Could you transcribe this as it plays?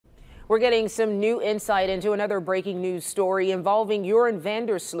We're getting some new insight into another breaking news story involving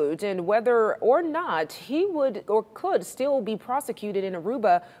Joran Sloot and whether or not he would or could still be prosecuted in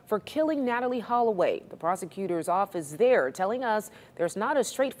Aruba for killing Natalie Holloway. The prosecutor's office there telling us there's not a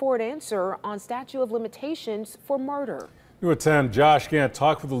straightforward answer on statute of limitations for murder. New at 10, Josh Gant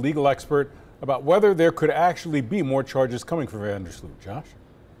talked with a legal expert about whether there could actually be more charges coming for Sloot. Josh?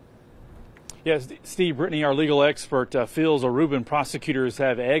 Yes, Steve, Brittany, our legal expert, feels Aruban prosecutors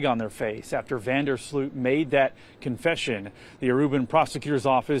have egg on their face after Sloot made that confession. The Aruban prosecutor's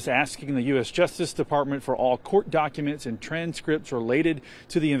office asking the U.S. Justice Department for all court documents and transcripts related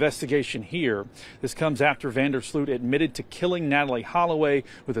to the investigation here. This comes after Sloot admitted to killing Natalie Holloway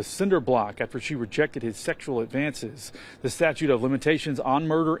with a cinder block after she rejected his sexual advances. The statute of limitations on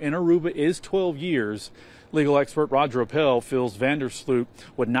murder in Aruba is 12 years. Legal expert Roger Appel feels Sloot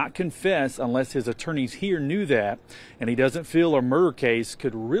would not confess unless his attorneys here knew that, and he doesn't feel a murder case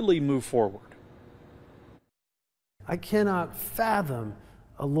could really move forward. I cannot fathom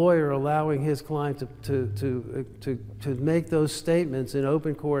a lawyer allowing his client to make those statements in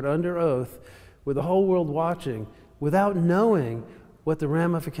open court under oath with the whole world watching without knowing what the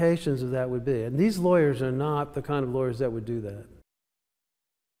ramifications of that would be. And these lawyers are not the kind of lawyers that would do that.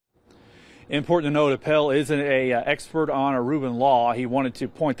 Important to note, Appel isn't an expert on Aruban law. He wanted to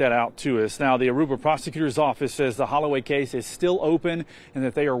point that out to us. Now, the Aruba prosecutor's office says the Holloway case is still open and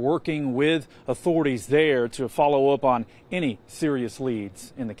that they are working with authorities there to follow up on any serious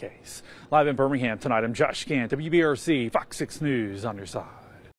leads in the case. Live in Birmingham tonight, I'm Josh Gant, WBRC, Fox 6 News on your side.